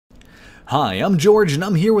Hi, I'm George and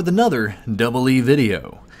I'm here with another Double E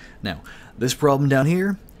video. Now, this problem down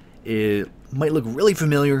here, it might look really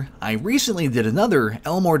familiar. I recently did another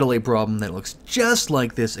Elmore delay problem that looks just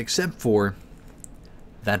like this except for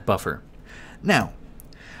that buffer. Now,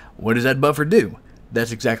 what does that buffer do?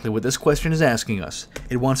 That's exactly what this question is asking us.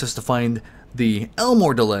 It wants us to find the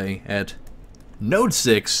Elmore delay at node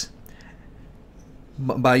 6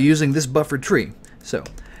 by using this buffer tree. So,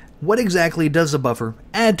 what exactly does the buffer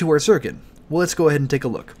add to our circuit? Well, let's go ahead and take a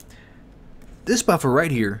look. This buffer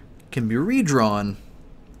right here can be redrawn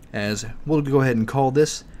as, we'll go ahead and call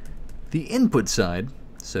this the input side.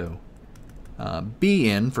 So, B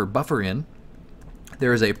in for buffer in.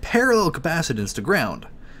 There is a parallel capacitance to ground,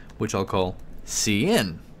 which I'll call C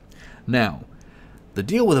in. Now, the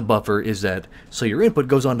deal with a buffer is that, so your input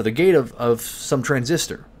goes onto the gate of some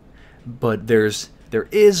transistor, but there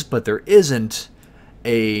isn't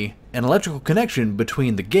an electrical connection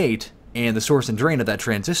between the gate and the source and drain of that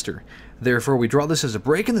transistor. Therefore, we draw this as a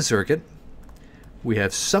break in the circuit. We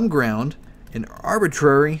have some ground, an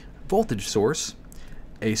arbitrary voltage source,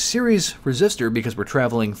 a series resistor because we're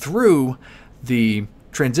traveling through the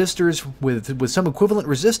transistors with some equivalent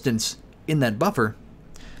resistance in that buffer.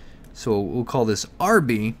 So we'll call this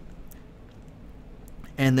RB,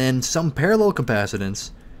 and then some parallel capacitance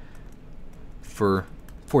for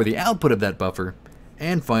the output of that buffer.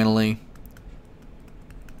 And finally,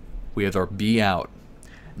 we have our B out.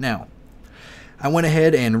 Now, I went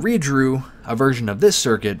ahead and redrew a version of this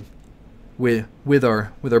circuit with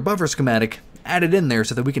our buffer schematic added in there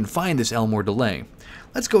so that we can find this Elmore delay.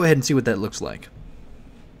 Let's go ahead and see what that looks like.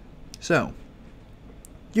 So,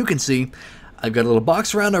 you can see I've got a little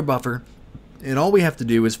box around our buffer, and all we have to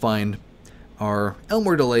do is find our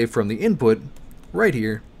Elmore delay from the input right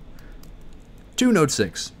here to node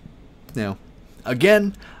 6. Now,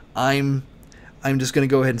 again, I'm just going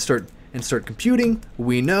to go ahead and start computing.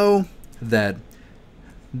 We know that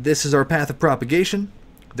this is our path of propagation.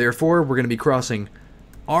 Therefore, we're going to be crossing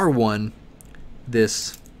R1,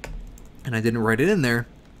 this, and I didn't write it in there,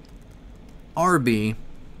 RB,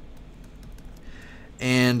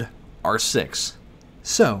 and R6.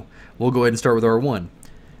 So, we'll go ahead and start with R1.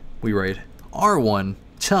 We write R1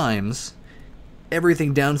 times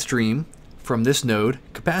everything downstream from this node,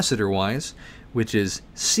 capacitor-wise, which is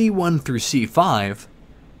C1 through C5,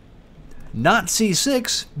 not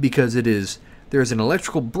C6, because there's an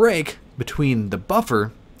electrical break between the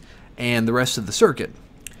buffer and the rest of the circuit.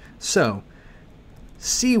 So,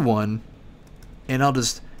 C1, and I'll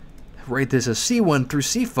just write this as C1 through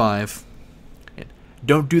C5.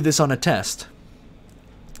 Don't do this on a test.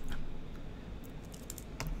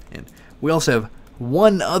 And we also have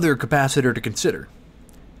one other capacitor to consider.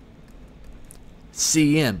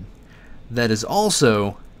 C in. That is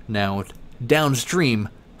also now downstream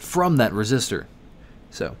from that resistor.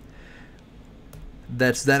 So,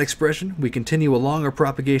 that's that expression. We continue along our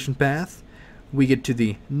propagation path. We get to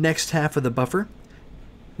the next half of the buffer.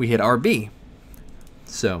 We hit RB.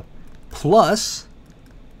 So, plus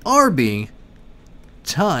RB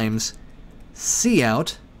times C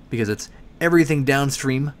out, because it's everything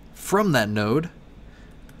downstream from that node,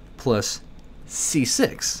 plus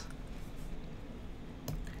C6.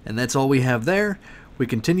 And that's all we have there. We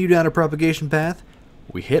continue down a propagation path.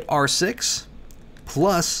 We hit R6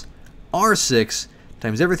 plus R6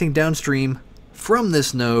 times everything downstream from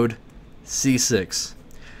this node, C6.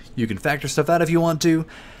 You can factor stuff out if you want to.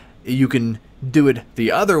 You can do it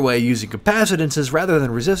the other way using capacitances rather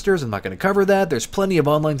than resistors. I'm not going to cover that. There's plenty of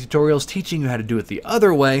online tutorials teaching you how to do it the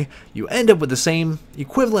other way. You end up with the same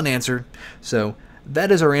equivalent answer. So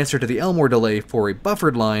that is our answer to the Elmore delay for a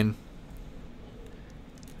buffered line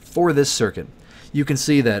for this circuit. You can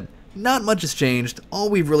see that not much has changed. All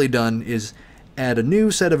we've really done is add a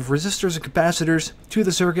new set of resistors and capacitors to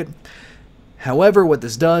the circuit. However, what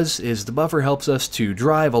this does is the buffer helps us to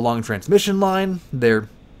drive a long transmission line. There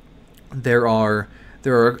are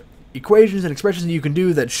equations and expressions that you can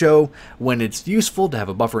do that show when it's useful to have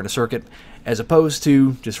a buffer in a circuit, as opposed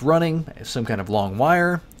to just running some kind of long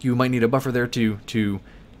wire. You might need a buffer there to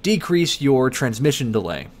decrease your transmission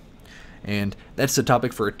delay. And that's the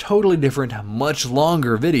topic for a totally different, much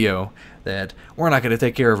longer video that we're not going to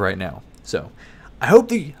take care of right now. So, I hope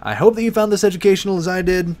that you found this educational as I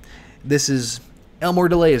did. Elmore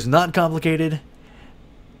delay is not complicated.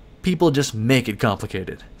 People just make it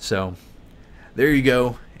complicated. So, there you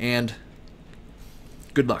go, and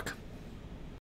good luck.